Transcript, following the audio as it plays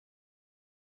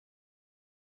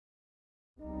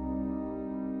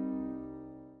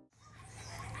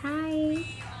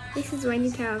This is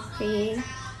Juanita Okoye.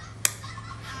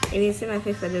 If you see my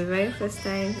face for the very first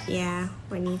time, yeah,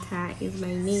 Juanita is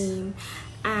my name.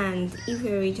 And if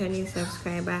you're a returning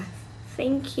subscriber,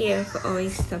 thank you for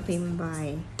always stopping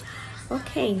by.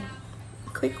 Okay,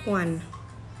 quick one.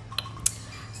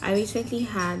 I recently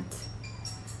had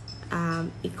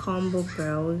a combo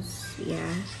brows,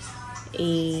 yeah,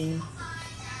 a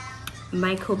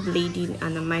microblading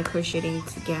and a micro shading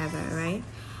together, right?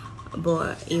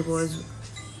 But it was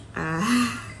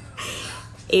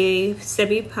a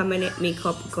semi-permanent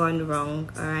makeup gone wrong.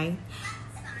 All right,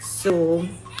 so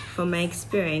from my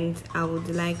experience, I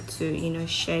would like to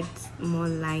shed more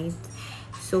light.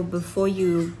 So before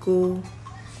you go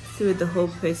through the whole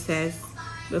process,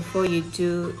 before you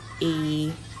do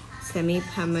a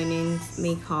semi-permanent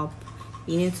makeup,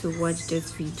 you need to watch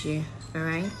this video. All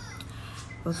right,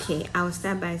 okay, I'll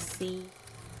start by saying,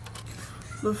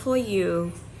 before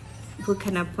you book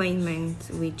an appointment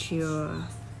with your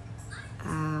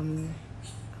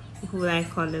who I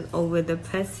call it, or with the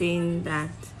person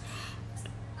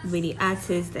with the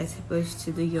artist that's supposed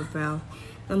to do your brow,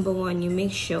 number one, you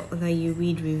make sure that you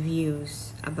read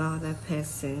reviews about that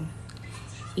person.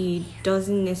 It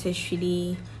doesn't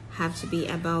necessarily have to be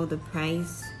about the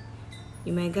price.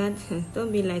 You might get,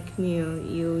 don't be like me,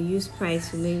 you use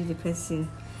price to maybe the person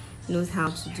knows how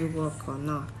to do work or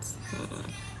not.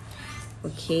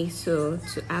 Okay, so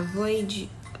to avoid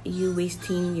you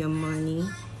wasting your money,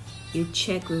 you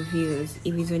check reviews.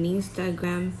 If it's on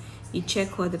Instagram, you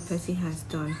check what the person has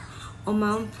done. On my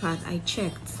own part, I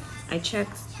checked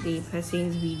the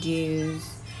person's videos,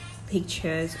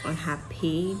 pictures on her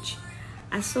page.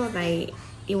 I saw that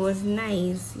it was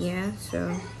nice, yeah,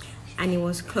 so, and it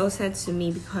was closer to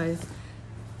me because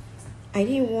I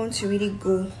didn't want to really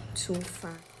go too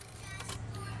far.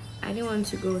 I didn't want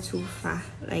to go too far,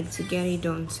 like to get it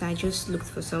done, so I just looked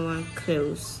for someone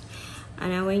close.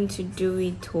 And I went to do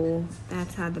it all.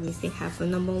 That's how the mistake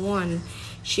happened. Number one,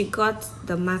 she got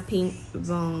the mapping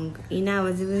wrong. I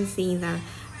was even saying that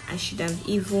I should have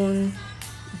even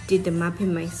did the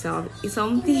mapping myself. It's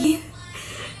something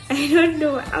I don't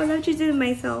know. I was actually doing it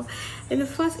myself. In the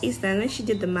first instance, when she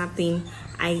did the mapping,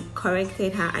 I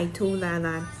corrected her. I told her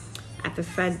that I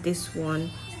preferred this one,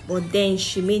 but then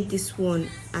she made this one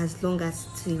as long as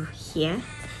to here,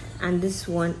 and this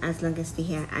one as long as the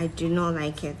hair. I do not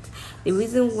like it. The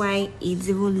reason why it's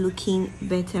even looking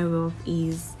better off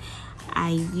is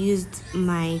I used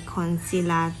my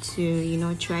concealer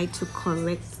to try to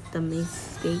correct the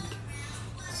mistake.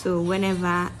 So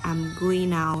whenever I'm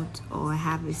going out or I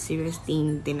have a serious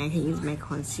thing, then I can use my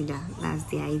concealer. That's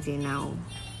the idea now.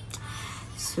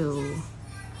 So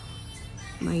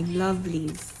my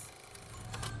lovelies,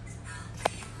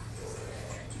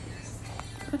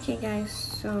 okay guys,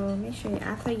 so make sure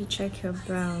after you check your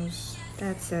brows,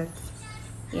 that's it,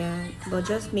 yeah, but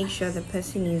just make sure the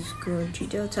person is good,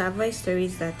 to avoid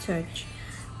stories that touch,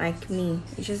 like me.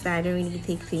 It's just that I don't really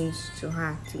take things to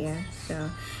heart, yeah, so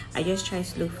I just try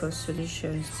to look for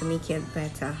solutions to make it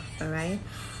better. All right,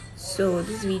 so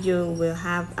this video will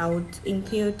have, I would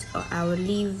include, or I will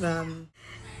leave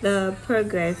the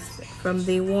progress from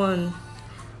day one,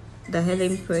 the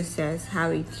healing process,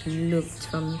 how it looked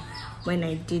from when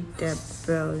I did the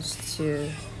brows to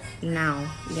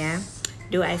now, yeah.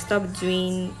 Though I stopped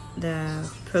doing the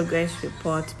progress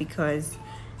report because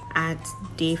at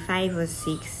day 5 or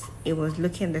 6 it was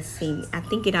looking the same. I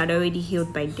think it had already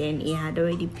healed by then. It had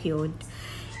already peeled.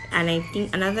 And I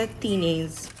think another thing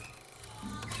is,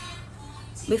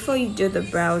 before you do the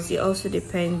brows, it also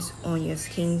depends on your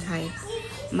skin type.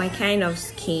 My kind of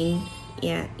skin,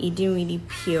 yeah, it didn't really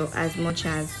peel as much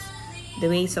as the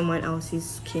way someone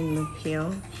else's skin will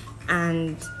peel,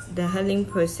 and the healing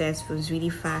process was really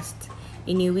fast.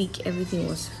 In a week everything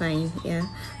was fine, yeah.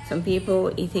 Some people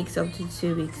it takes up to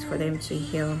 2 weeks for them to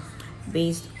heal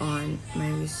based on my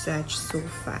research so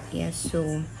far, yeah.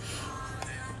 So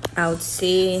I would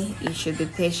say you should be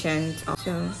patient.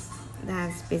 So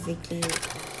that's basically it.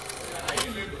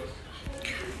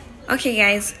 Okay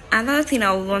guys, another thing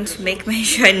I want to make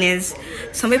mention is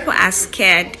some people are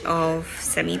scared of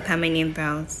semi-permanent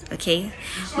brows. Okay,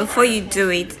 before you do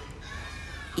it,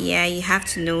 yeah, you have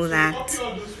to know that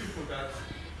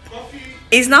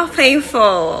it's not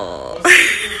painful.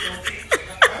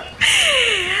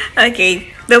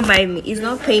 Okay, don't mind me, it's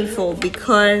not painful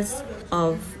because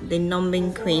of the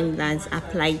numbing cream that's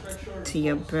applied to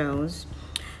your brows.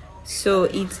 So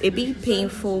it's a bit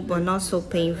painful, but not so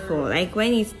painful. Like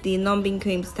when the numbing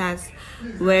cream starts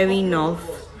wearing off,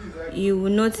 you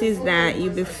will notice that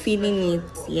you'll be feeling it,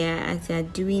 yeah, as you're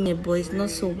doing it, but it's not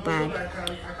so bad.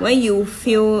 When you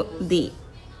feel the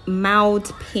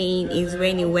mouth pain is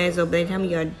when it wears up. By the time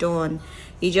you're done,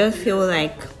 you just feel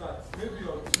like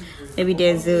maybe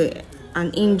there's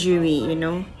an injury, you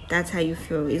know. That's how you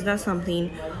feel. It's not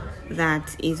something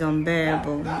that is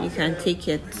unbearable. You can take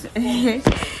it.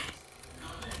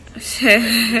 So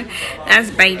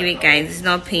that's, by the way, guys, it's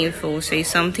not painful, so it's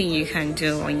something you can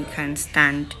do or you can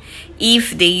stand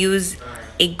if they use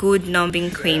a good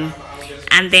numbing cream.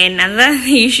 And then another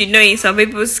thing you should know is some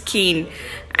people's skin,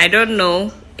 I don't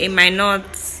know, it might not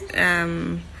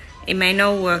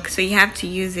work, so you have to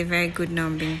use a very good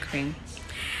numbing cream.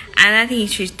 Another thing you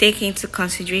should take into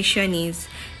consideration is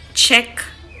check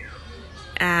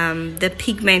the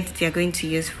pigment they're going to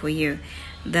use for you,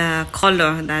 the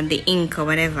color, that the ink or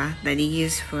whatever that they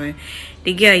use for.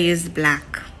 The girl used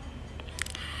black,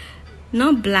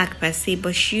 not black per se,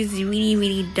 but she used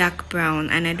really dark brown,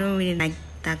 and I don't really like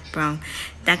dark brown.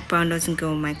 Dark brown doesn't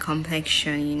go with my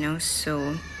complexion, you know.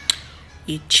 So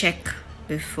you check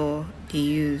before they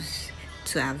use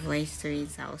to avoid the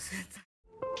results.